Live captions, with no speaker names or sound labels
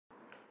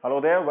Hello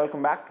there,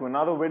 welcome back to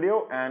another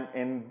video, and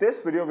in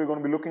this video we're going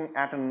to be looking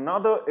at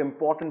another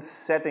important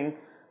setting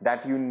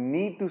that you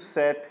need to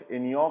set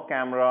in your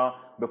camera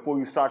before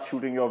you start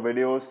shooting your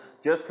videos.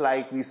 Just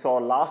like we saw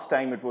last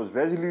time, it was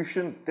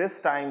resolution. This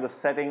time the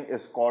setting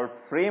is called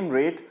frame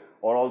rate,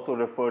 or also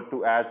referred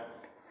to as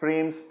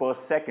frames per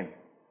second.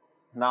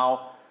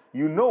 Now,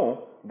 you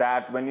know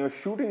that when you're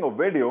shooting a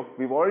video,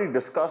 we've already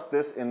discussed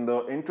this in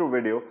the intro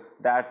video,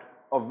 that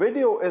a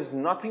video is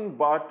nothing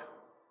but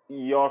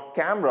your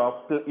camera,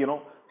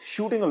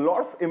 shooting a lot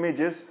of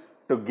images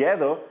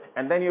together,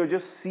 and then you're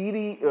just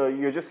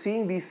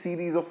seeing these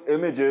series of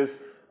images,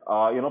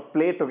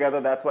 play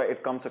together. That's why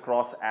it comes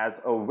across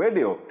as a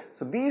video.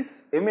 So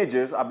these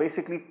images are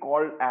basically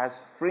called as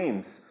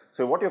frames.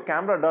 So what your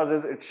camera does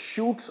is it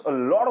shoots a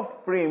lot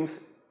of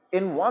frames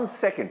in 1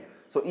 second.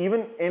 So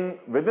even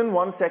within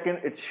 1 second,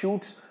 it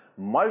shoots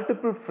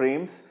multiple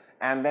frames,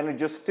 and then it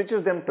just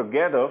stitches them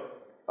together,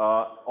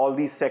 all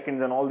these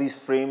seconds and all these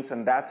frames,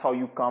 and that's how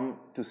you come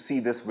to see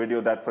this video,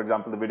 that, for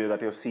example, the video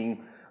that you're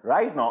seeing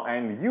right now.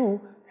 And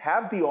you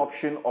have the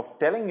option of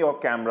telling your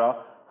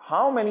camera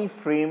how many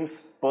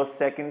frames per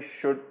second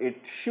should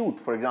it shoot.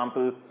 For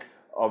example,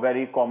 a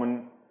very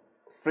common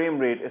frame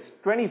rate is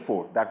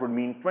 24. That would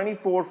mean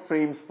 24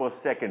 frames per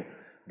second.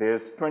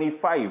 There's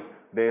 25,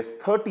 there's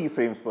 30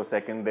 frames per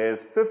second,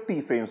 there's 50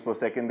 frames per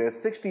second, there's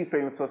 60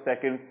 frames per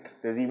second,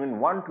 there's even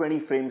 120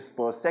 frames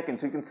per second.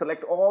 So you can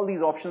select all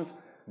these options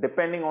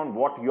depending on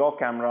what your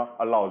camera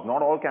allows.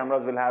 Not all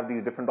cameras will have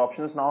these different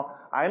options. Now,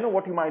 I know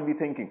what you might be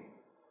thinking,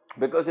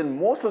 because in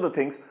most of the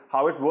things,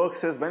 how it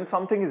works is when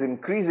something is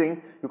increasing,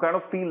 you kind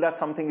of feel that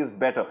something is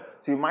better.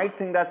 So you might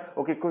think that,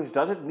 okay, Kush,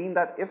 does it mean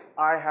that if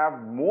I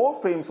have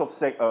more frames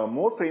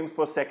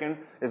per second,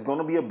 is going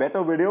to be a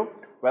better video?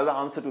 Well, the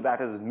answer to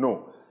that is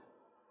no.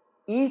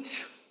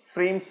 Each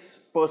frames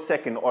per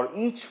second, or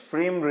each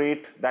frame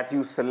rate that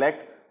you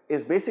select,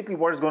 is basically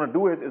what it's going to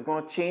do is it's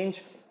going to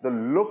change the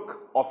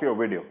look of your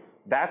video.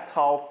 That's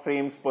how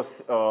frame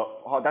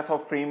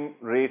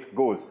rate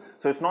goes.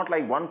 So it's not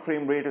like one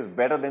frame rate is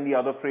better than the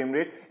other frame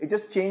rate. It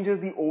just changes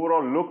the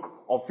overall look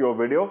of your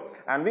video.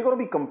 And we're going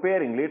to be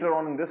comparing, later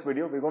on in this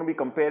video, we're going to be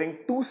comparing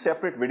two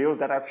separate videos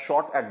that I've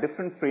shot at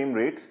different frame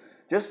rates,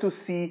 just to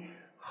see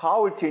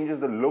how it changes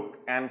the look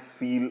and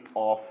feel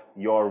of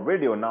your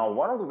video. Now,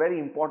 one of the very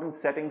important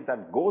settings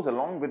that goes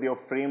along with your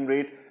frame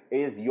rate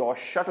is your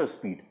shutter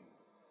speed.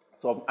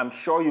 So I'm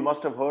sure you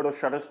must have heard of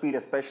shutter speed,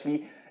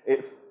 especially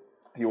if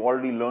you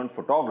already learned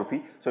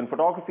photography. So in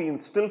photography, in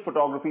still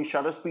photography,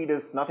 shutter speed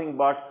is nothing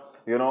but,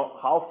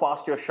 how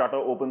fast your shutter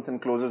opens and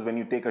closes when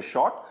you take a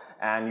shot.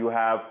 And you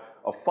have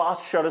a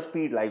fast shutter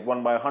speed like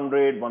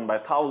 1/100,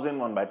 1/1000,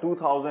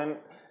 1/2000,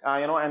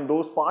 and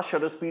those fast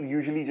shutter speeds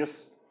usually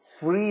just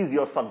freeze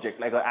your subject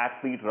like an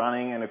athlete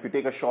running. And if you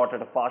take a shot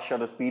at a fast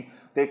shutter speed,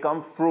 they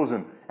come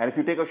frozen. And if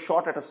you take a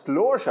shot at a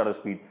slower shutter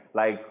speed,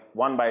 like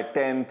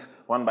 1/10th,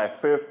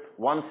 1/5th,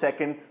 1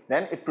 second,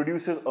 then it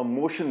produces a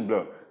motion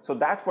blur. So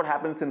that's what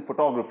happens in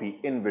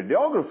photography. In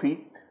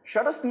videography,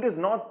 shutter speed is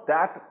not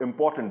that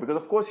important, because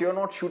of course you're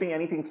not shooting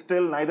anything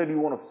still, neither do you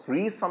want to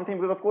freeze something,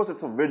 because of course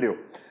it's a video.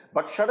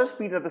 But shutter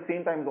speed at the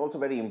same time is also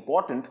very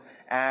important,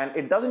 and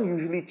it doesn't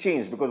usually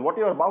change, because what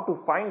you're about to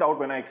find out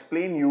when I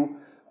explain you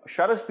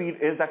shutter speed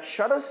is that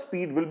shutter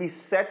speed will be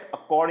set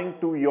according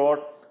to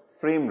your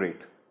frame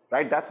rate,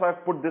 right? That's why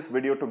I've put this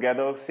video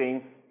together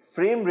saying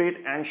frame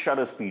rate and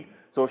shutter speed.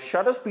 So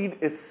shutter speed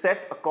is set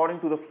according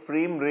to the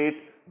frame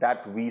rate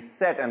that we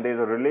set, and there's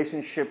a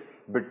relationship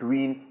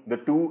between the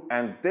two,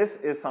 and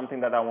this is something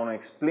that I want to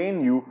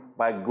explain you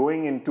by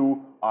going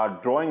into our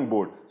drawing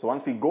board. So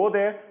once we go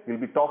there, we'll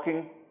be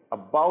talking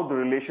about the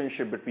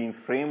relationship between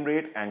frame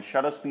rate and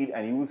shutter speed,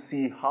 and you will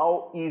see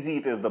how easy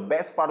it is. The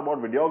best part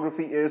about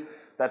videography is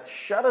that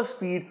shutter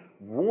speed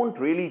won't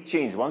really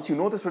change. Once you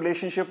know this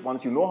relationship,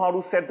 once you know how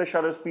to set the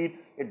shutter speed,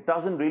 it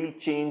doesn't really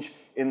change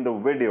in the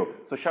video.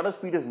 So shutter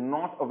speed is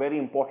not a very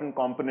important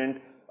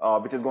component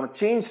which is going to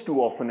change too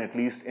often, at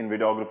least in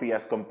videography,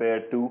 as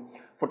compared to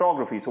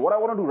photography. So what I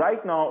want to do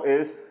right now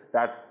is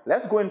that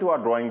let's go into our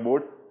drawing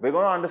board. We're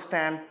going to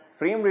understand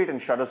frame rate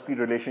and shutter speed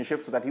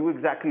relationship so that you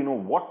exactly know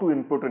what to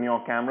input on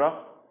your camera.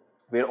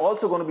 We're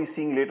also going to be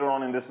seeing later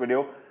on in this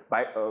video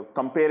by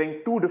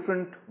comparing two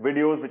different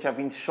videos which have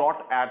been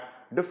shot at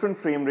different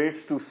frame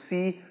rates to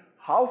see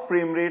how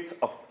frame rates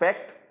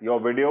affect your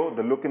video,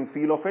 the look and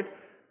feel of it.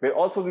 We're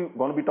also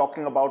going to be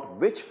talking about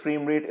which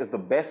frame rate is the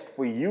best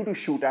for you to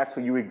shoot at, so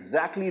you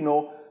exactly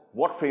know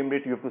what frame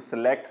rate you have to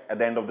select at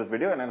the end of this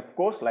video. And then, of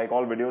course, like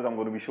all videos, I'm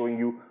going to be showing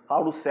you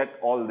how to set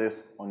all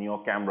this on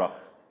your camera.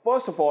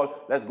 First of all,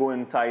 let's go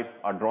inside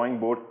our drawing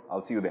board.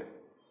 I'll see you there.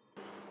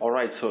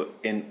 Alright, so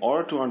in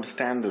order to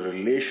understand the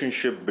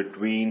relationship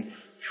between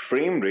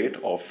frame rate,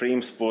 or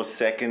frames per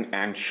second,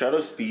 and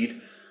shutter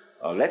speed,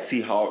 let's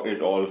see how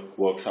it all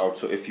works out.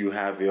 So if you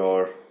have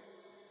your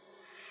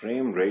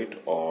frame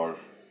rate, or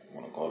I'm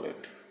going to call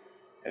it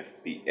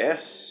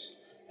FPS,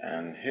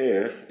 and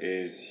here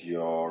is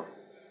your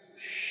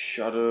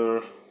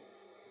shutter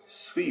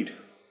speed.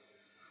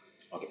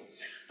 Okay,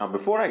 Now,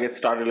 before I get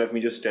started, let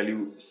me just tell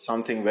you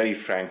something very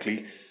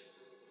frankly.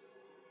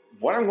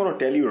 What I'm going to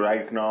tell you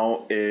right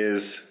now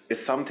is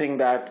something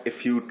that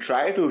if you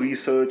try to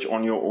research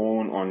on your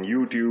own on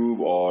YouTube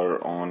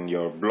or on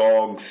your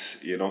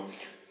blogs,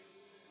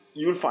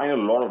 you'll find a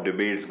lot of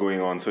debates going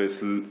on. So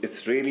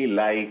it's really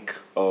like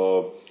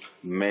a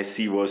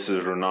Messi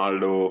versus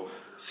Ronaldo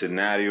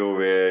scenario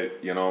where,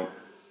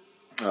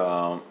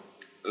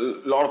 a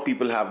lot of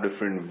people have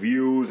different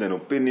views and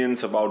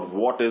opinions about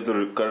what is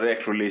the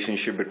correct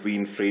relationship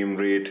between frame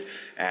rate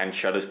and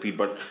shutter speed.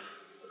 But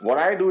what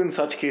I do in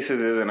such cases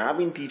is, and I've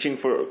been teaching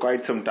for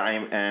quite some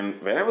time, and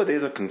whenever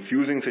there's a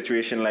confusing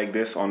situation like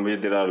this on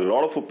which there are a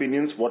lot of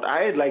opinions, what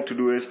I'd like to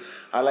do is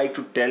I like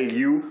to tell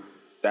you,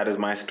 that is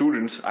my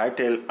students, I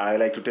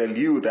like to tell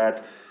you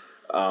that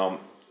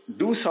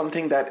do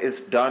something that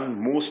is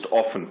done most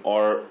often,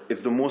 or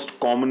it's the most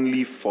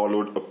commonly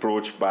followed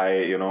approach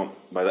by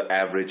the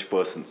average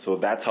person. So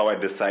that's how I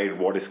decide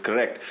what is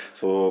correct.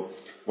 So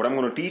what I'm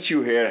going to teach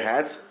you here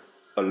has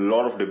a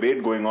lot of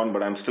debate going on,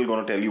 but I'm still going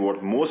to tell you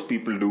what most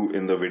people do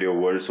in the video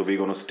world. So we're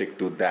going to stick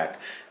to that.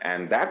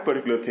 And that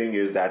particular thing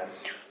is that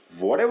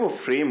whatever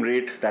frame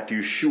rate that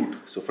you shoot,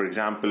 so for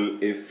example,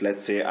 if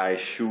let's say I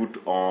shoot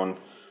on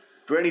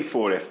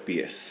 24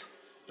 FPS,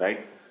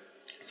 right?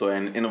 So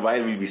and in a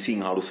while we'll be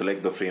seeing how to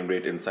select the frame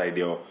rate inside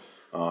your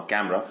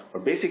camera.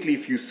 But basically,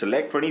 if you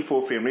select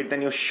 24 frame rate,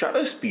 then your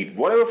shutter speed,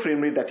 whatever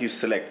frame rate that you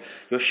select,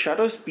 your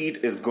shutter speed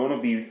is going to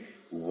be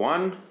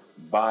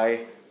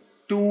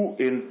 1/2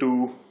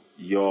 into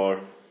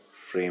your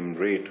frame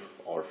rate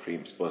or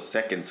frames per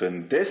second. So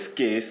in this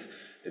case,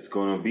 it's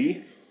going to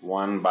be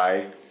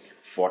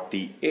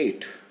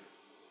 1/48.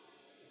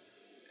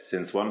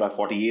 Since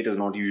 1/48 is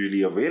not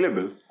usually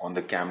available on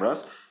the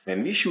cameras,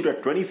 when we shoot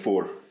at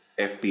 24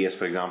 FPS,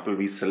 for example,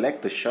 we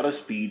select the shutter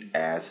speed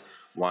as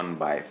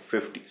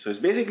 1/50. So it's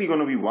basically going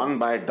to be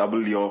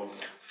 1/2 your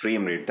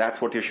frame rate.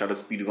 That's what your shutter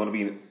speed is going to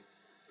be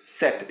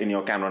set in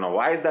your camera. Now,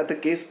 why is that the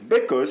case?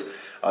 Because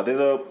there's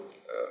a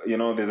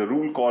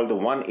rule called the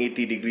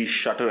 180-degree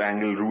shutter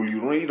angle rule. You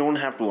really don't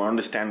have to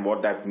understand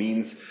what that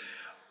means.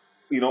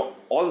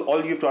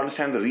 All you have to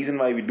understand, the reason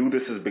why we do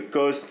this is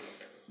because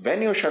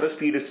when your shutter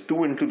speed is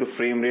 2 into the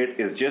frame rate,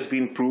 it's just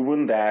been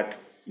proven that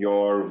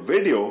your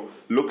video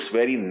looks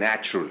very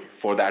natural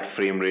for that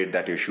frame rate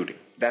that you're shooting.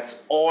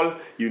 That's all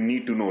you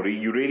need to know.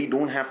 You really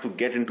don't have to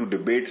get into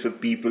debates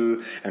with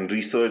people and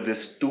research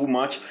this too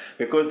much,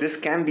 because this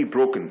can be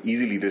broken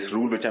easily. This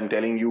rule which I'm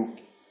telling you,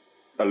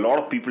 a lot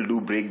of people do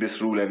break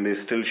this rule and they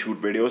still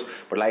shoot videos.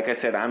 But like I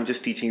said, I'm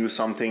just teaching you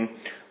something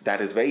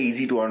that is very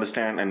easy to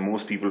understand, and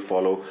most people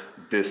follow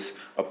this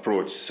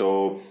approach.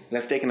 So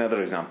let's take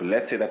another example.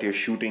 Let's say that you're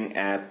shooting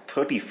at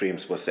 30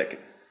 frames per second.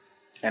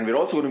 And we're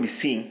also going to be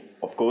seeing,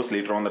 of course,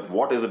 later on, that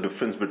what is the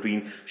difference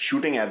between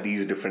shooting at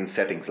these different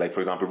settings. Like, for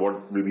example,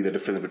 what will be the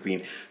difference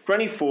between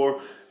 24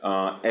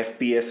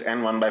 FPS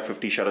and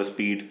 1/50 shutter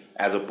speed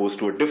as opposed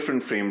to a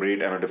different frame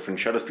rate and a different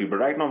shutter speed. But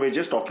right now, we're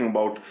just talking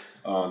about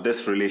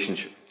this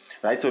relationship,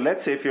 right? So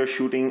let's say if you're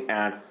shooting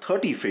at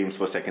 30 frames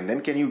per second,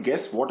 then can you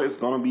guess what is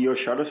going to be your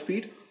shutter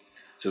speed?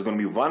 So it's going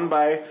to be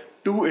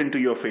 1/2 into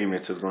your frame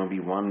rate. So it's going to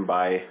be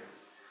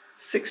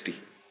 1/60.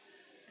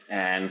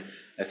 And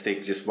let's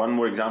take just one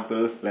more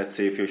example. Let's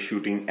say if you're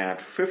shooting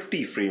at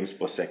 50 frames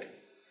per second.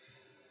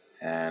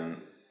 And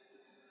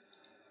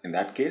in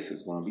that case,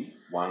 it's going to be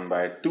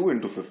 1/2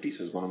 into 50.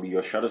 So it's going to be,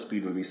 your shutter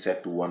speed will be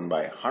set to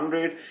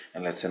 1/100.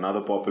 And let's say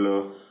another popular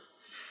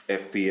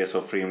FPS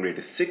or frame rate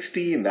is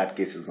 60. In that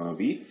case, it's going to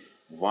be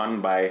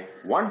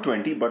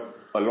 1/120. But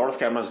a lot of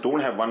cameras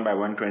don't have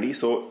 1/120.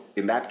 So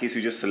in that case,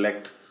 you just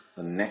select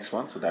the next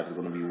one. So that is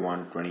going to be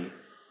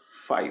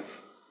 125.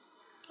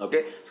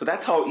 Okay, so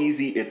that's how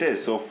easy it is.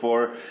 So for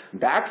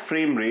that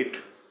frame rate,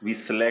 we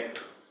select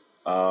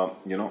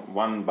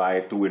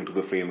 1/2 into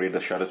the frame rate, the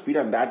shutter speed,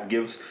 and that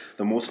gives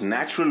the most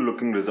natural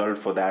looking result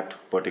for that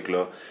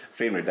particular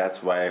frame rate. That's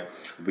why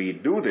we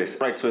do this.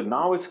 Right, so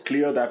now it's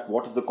clear that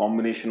what is the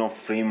combination of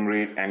frame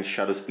rate and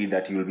shutter speed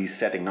that you will be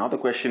setting. Now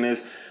the question is,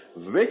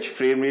 which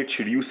frame rate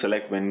should you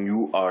select when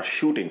you are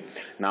shooting?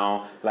 Now,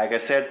 like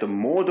I said, the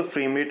more the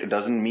frame rate, it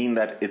doesn't mean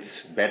that it's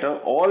better.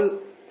 All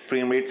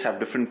frame rates have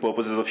different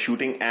purposes of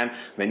shooting, and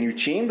when you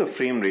change the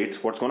frame rates,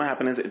 what's going to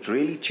happen is it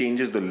really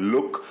changes the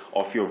look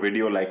of your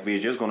video, like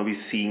we're just going to be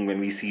seeing when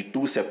we see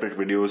two separate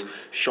videos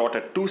shot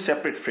at two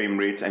separate frame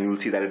rates, and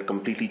you'll see that it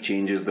completely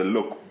changes the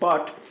look.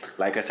 But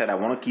like I said, I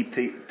want to keep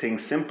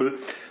things simple.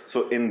 So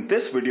in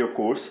this video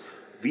course,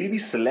 we'll be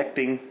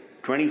selecting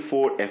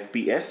 24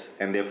 FPS,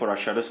 and therefore our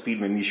shutter speed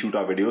when we shoot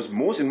our videos,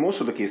 in most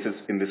of the cases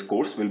in this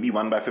course, will be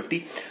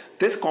 1/50.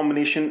 This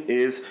combination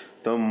is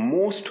the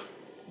most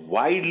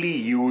widely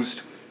used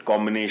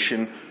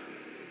combination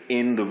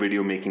in the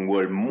video making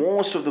world.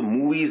 Most of the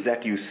movies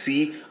that you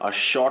see are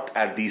shot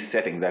at these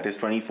settings, that is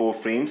 24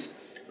 frames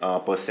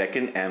per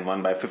second and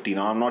 1/50.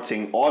 Now, I'm not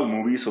saying all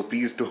movies, so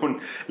please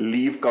don't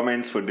leave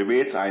comments for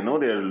debates. I know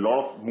there are a lot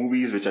of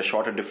movies which are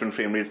shot at different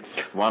frame rates.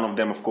 One of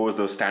them, of course,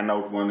 the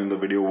standout one in the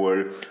video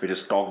world, which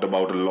is talked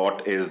about a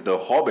lot, is The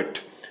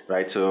Hobbit,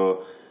 right?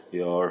 So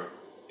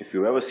if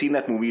you've ever seen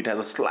that movie, it has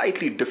a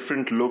slightly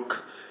different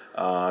look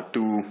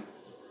to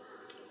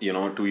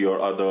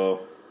your other.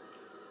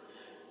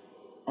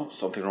 Oh,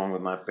 something wrong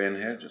with my pen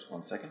here. Just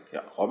one second.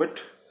 Yeah,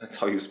 Hobbit. That's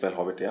how you spell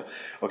Hobbit. Yeah.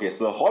 Okay,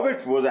 so the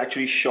Hobbit was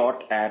actually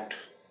shot at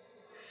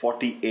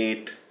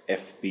 48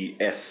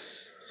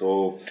 FPS.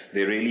 So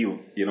they really,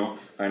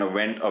 kind of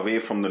went away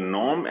from the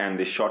norm and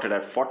they shot it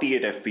at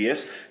 48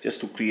 FPS just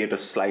to create a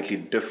slightly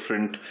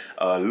different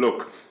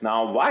look.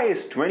 Now, why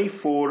is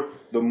 24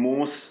 the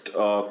most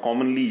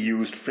commonly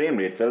used frame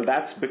rate? Well,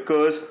 that's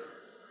because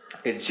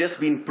it's just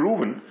been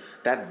proven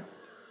that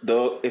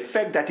the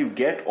effect that you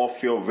get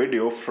of your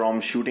video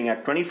from shooting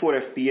at 24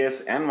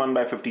 FPS and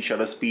 1/50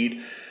 shutter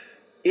speed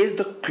is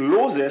the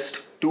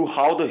closest to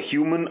how the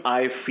human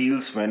eye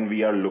feels when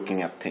we are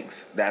looking at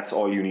things. That's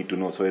all you need to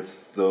know. So it's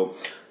the,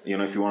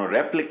 if you want to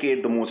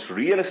replicate the most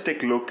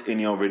realistic look in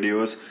your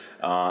videos,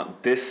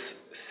 this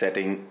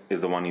setting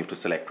is the one you have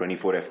to select,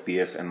 24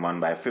 FPS and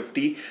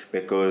 1/50,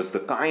 because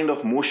the kind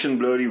of motion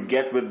blur you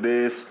get with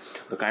this,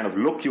 the kind of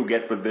look you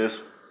get with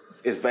this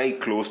is very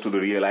close to the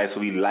real eye, so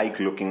we like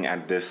looking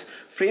at this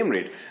frame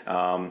rate.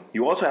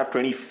 You also have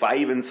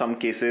 25 in some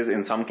cases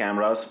in some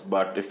cameras,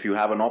 but if you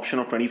have an option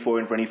of 24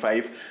 and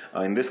 25,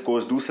 in this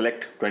course do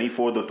select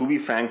 24, though to be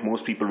frank,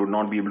 most people would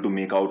not be able to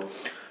make out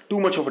too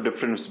much of a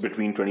difference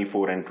between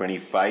 24 and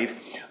 25.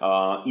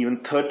 Even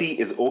 30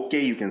 is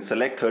okay, you can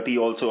select 30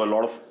 also. A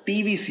lot of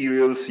TV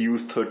serials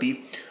use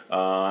 30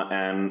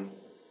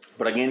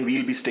 but again,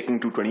 we'll be sticking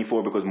to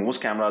 24 because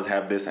most cameras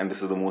have this and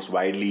this is the most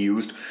widely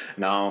used.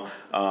 Now,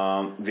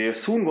 we're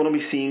soon going to be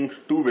seeing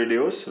two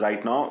videos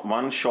right now.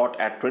 One shot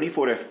at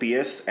 24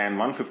 FPS and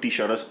 150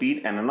 shutter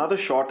speed, and another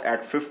shot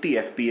at 50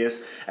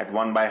 FPS at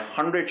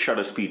 1/100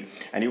 shutter speed.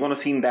 And you're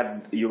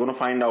going to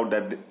find out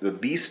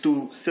that these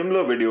two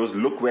similar videos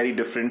look very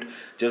different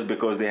just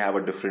because they have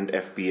a different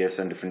FPS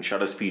and different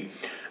shutter speed.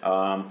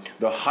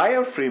 The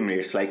higher frame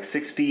rates like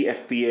 60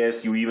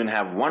 FPS, you even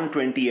have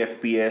 120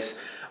 FPS.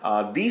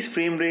 These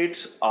frame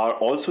rates are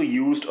also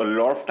used a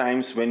lot of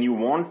times when you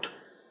want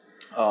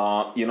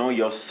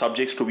your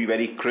subjects to be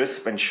very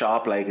crisp and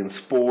sharp, like in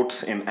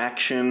sports, in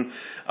action,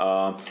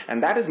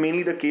 and that is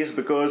mainly the case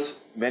because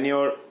when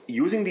you're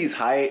using these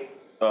high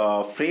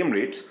frame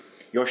rates,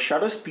 your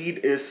shutter speed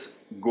is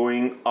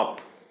going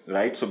up,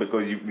 right? So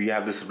because we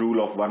have this rule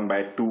of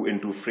 1/2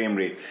 into frame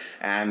rate,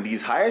 and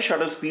these higher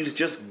shutter speeds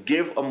just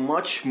give a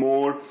much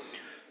more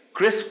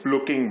crisp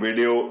looking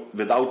video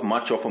without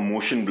much of a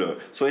motion blur.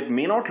 So it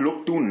may not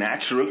look too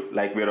natural,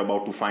 like we're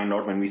about to find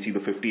out when we see the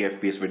 50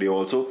 FPS video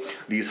also.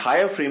 These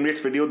higher frame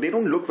rates video, they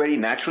don't look very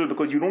natural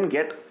because you don't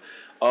get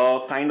a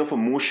kind of a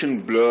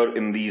motion blur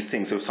in these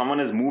things. So if someone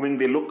is moving,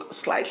 they look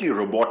slightly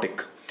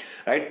robotic,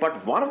 right? But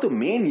one of the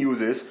main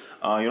uses,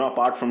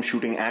 apart from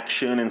shooting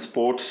action and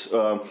sports,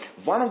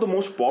 one of the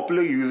most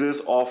popular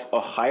uses of a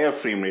higher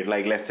frame rate,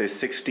 like let's say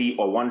 60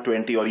 or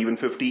 120 or even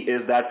 50,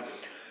 is that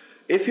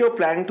if you're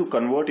planning to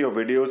convert your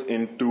videos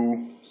into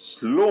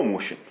slow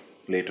motion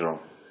later on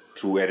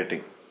through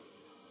editing,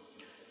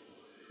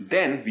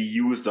 then we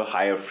use the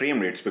higher frame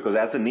rates because,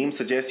 as the name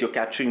suggests, you're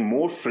capturing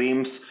more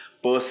frames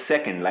per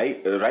second,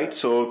 right?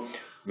 So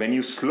when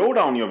you slow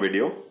down your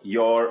video,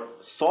 your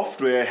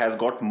software has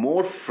got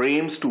more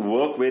frames to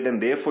work with,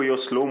 and therefore your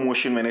slow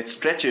motion, when it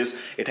stretches,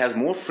 it has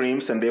more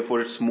frames, and therefore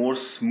it's more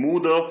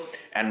smoother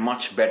and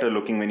much better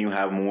looking when you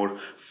have more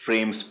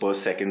frames per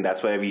second.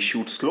 That's why we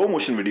shoot slow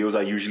motion videos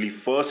are usually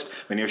first,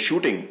 when you're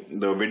shooting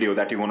the video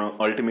that you want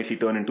to ultimately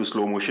turn into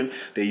slow motion,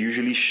 they're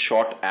usually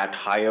shot at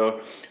higher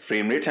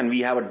frame rates, and we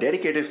have a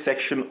dedicated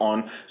section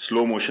on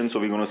slow motion, so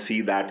we're going to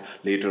see that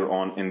later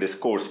on in this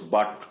course.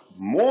 But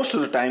most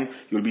of the time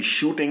you'll be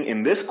shooting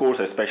in this course,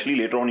 especially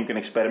later on you can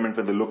experiment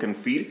with the look and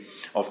feel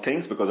of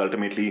things, because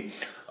ultimately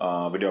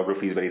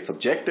videography is very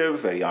subjective,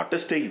 very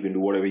artistic. You can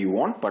do whatever you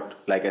want, but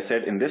like I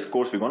said, in this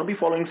course we're going to be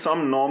following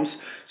some norms,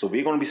 so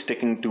we're going to be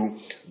sticking to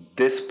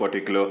this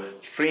particular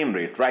frame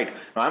rate. Right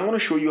now I'm going to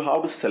show you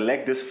how to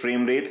select this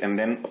frame rate, and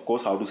then of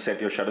course how to set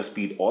your shutter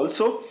speed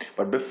also.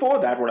 But before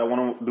that, what I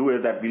want to do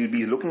is that we'll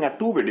be looking at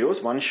two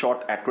videos, one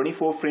shot at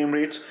 24 frame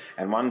rates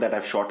and one that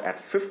I've shot at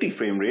 50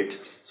 frame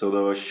rates. So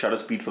the shutter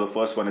speed for the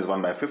first one is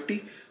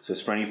 1/50, so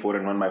it's 24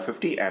 and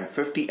 1/50, and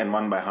 50 and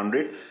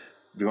 1/100.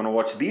 We're going to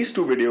watch these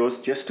two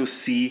videos just to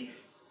see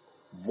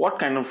what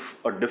kind of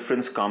a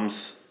difference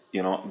comes,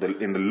 in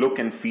the look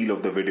and feel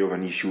of the video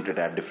when you shoot it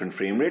at different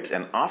frame rates.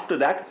 And after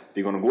that,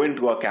 we're going to go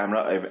into our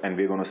camera and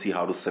we're going to see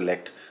how to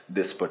select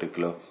this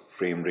particular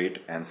frame rate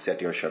and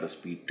set your shutter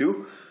speed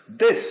to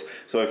this.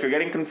 So if you're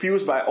getting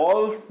confused by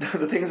all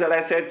the things that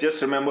I said,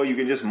 just remember you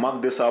can just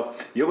mug this up.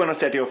 You're going to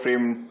set your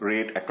frame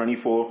rate at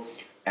 24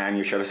 and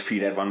your shutter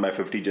speed at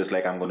 1/50, just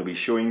like I'm going to be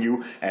showing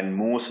you, and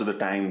most of the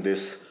time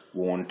this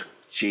won't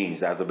change.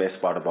 That's the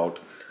best part about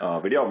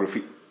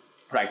videography.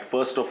 Right,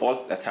 first of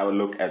all, let's have a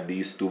look at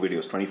these two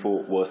videos,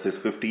 24 versus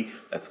 50.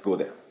 Let's go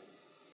there.